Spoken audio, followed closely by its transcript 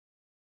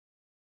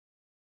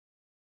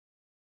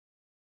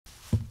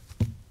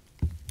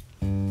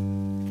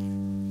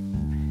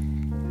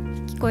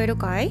こえる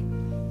かい？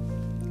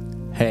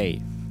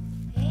 Hey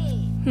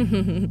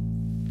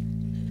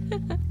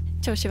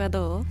調子は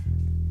どう？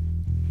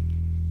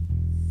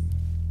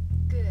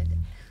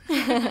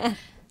 Good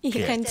いい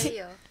感じ。いい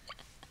よ。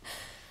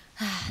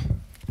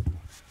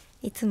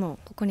いつも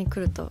ここに来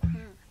ると、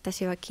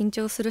私は緊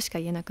張するしか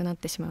言えなくなっ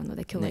てしまうの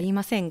で今日は言い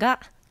ませんが、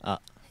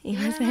言い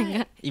ません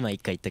が、今一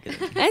回言ったけ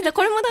ど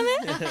これもダ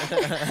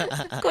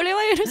メ？これ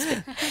は許し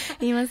て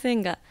言いませ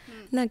んが、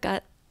なん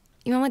か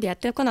今までやっ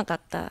てこなか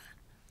った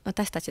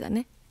私たちだ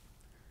ね。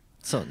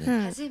そう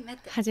ね、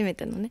初め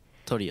てのね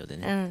トリオで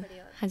ね、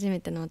初め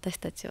ての私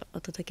たちをお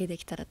届けで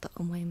きたらと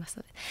思います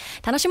ので、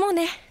楽しもう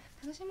ね。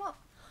楽しも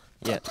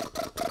う。いや、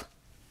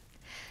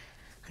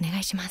お願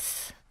いしま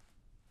す。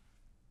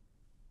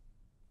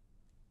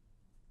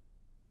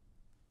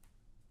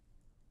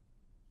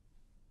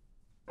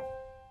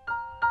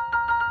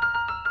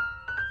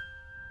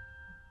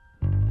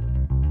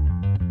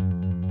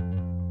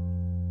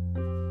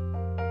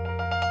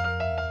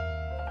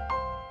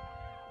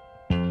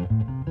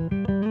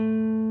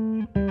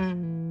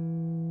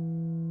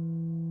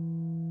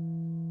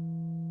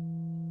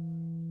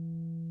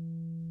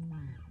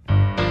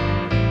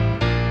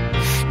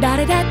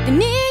誰だって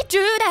20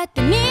だって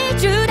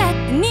20だっ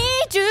て20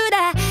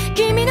だ、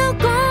君の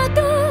こ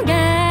と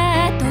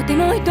がとて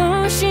も愛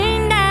しい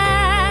ん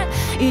だ。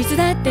いつ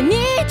だって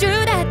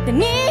20だって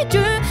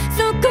20、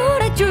そこ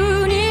ら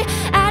中に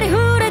ありふ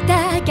れ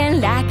たキ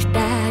ャラクタ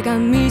ーが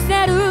見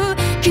せる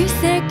奇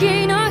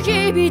跡の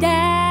日々だ。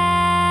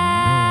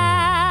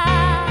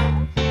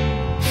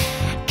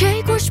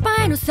稽古失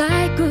敗の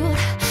サイクル、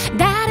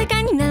誰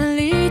かにな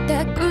り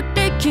たく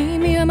て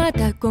君はま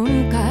た今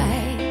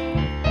回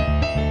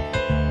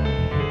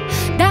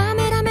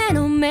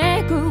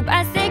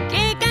バセ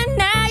聞か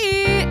な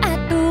いア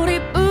ドリ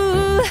ブ、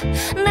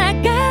流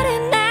れ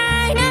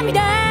ない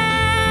涙、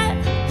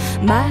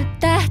瞬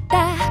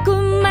く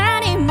間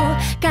にも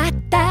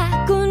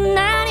固く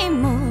なり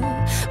も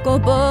こ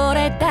ぼ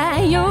れた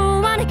弱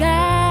音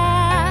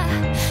が、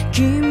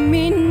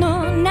君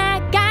の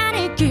中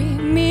に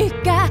君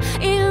が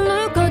い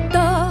ること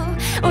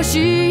教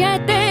え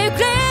てく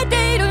れ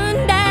ている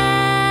んだ。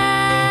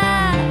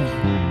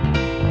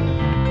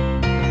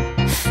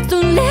そ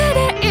れで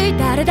いい、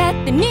誰だっ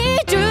て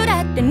20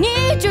だって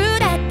20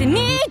だって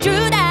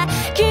20だ、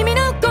君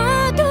のこ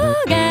と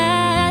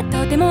が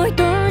とても愛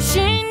し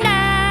いん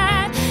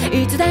だ。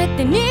いつだっ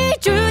て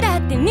20だ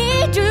って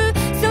20、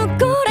そ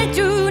こら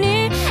中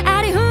に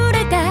ありふ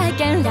れた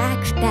キャラ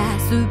クター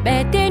す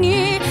べて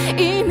に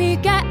意味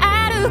が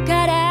ある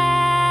から。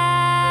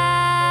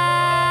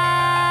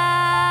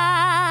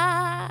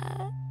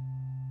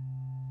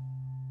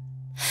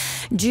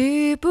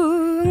自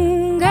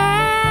分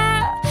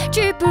が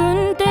自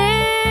分で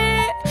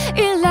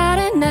いら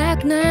れな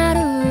くなる、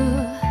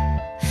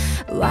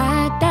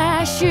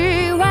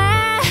私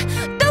は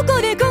どこ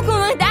でここ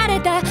は誰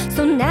だ、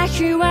そんな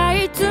日は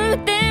いつ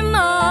で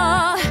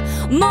も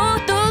戻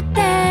っ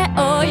て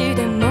おい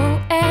で、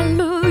燃え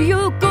る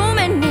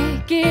夢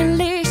に握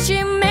り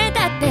しめ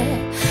たって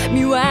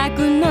魅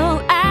惑の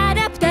ア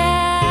ダプ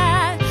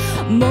タ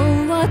ー、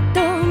もっ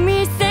と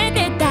見せ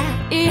てた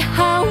違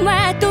反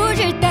は閉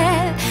じて、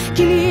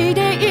君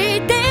で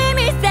いて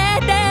みせ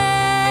て、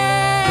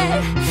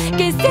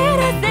ケセ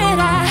ラセ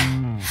ラ、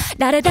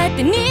誰だっ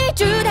て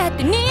20だっ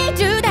て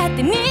20だっ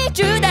て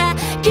20だ、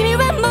君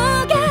はも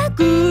が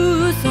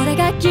くそれ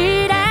が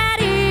キラ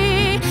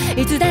リ、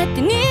いつだっ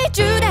て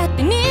20だっ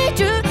て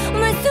20、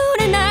忘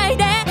れない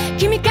で、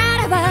君か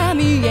らは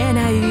見え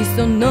ない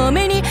その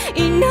目に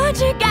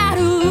命があ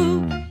る。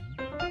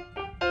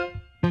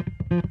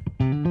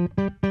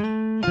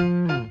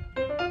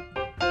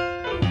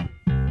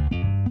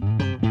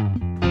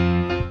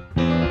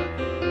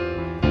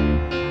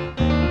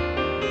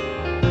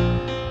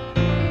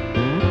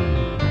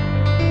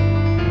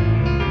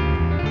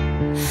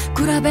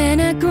比べ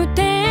なく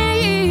て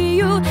いい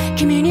よ、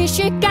君に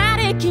しか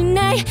でき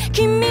ない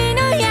君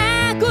の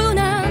役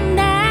なん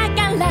だ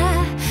か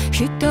ら、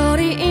一人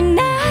い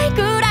ない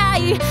くら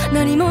い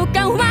何も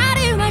変わ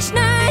りはし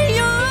ない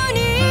ように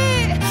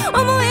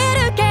思え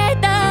るけ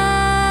ど、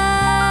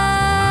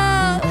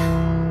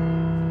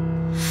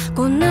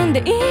こんなんで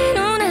いい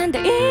のなんで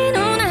いい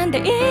のなんで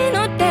いい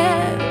のって、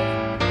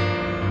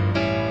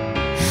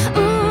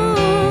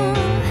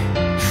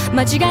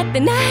間違って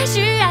ない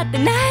し合って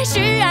ないし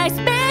愛す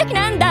べき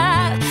なん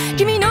だ、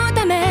君の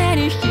ため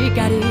に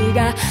光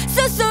が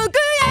注ぐよ。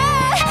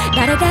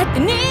誰だって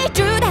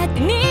20だっ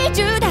て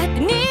20だって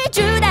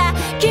20だ、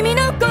君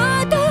のこ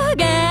と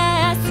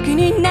が好き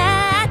に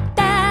なっ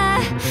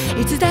た、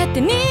いつだって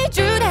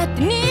20だっ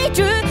て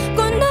20、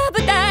この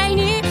舞台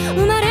に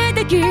生まれ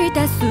てき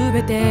た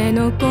全て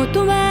のこ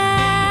と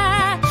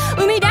は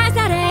生み出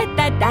され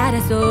たた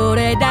だそ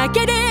れだ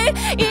けで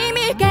意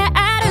味が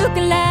あるか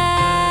ら。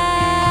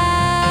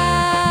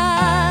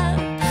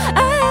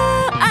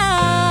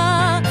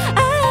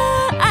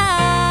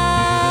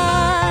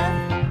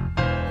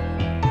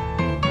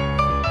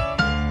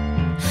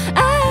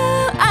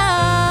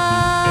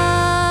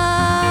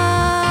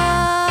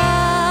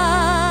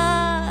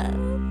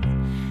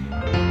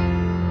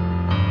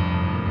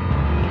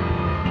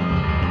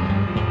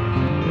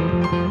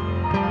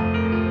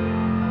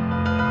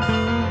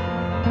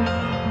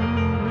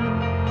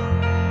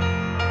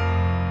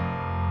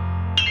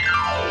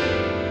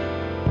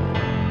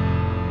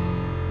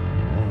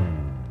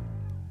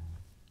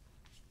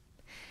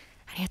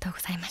とうご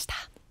ざいまし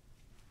た。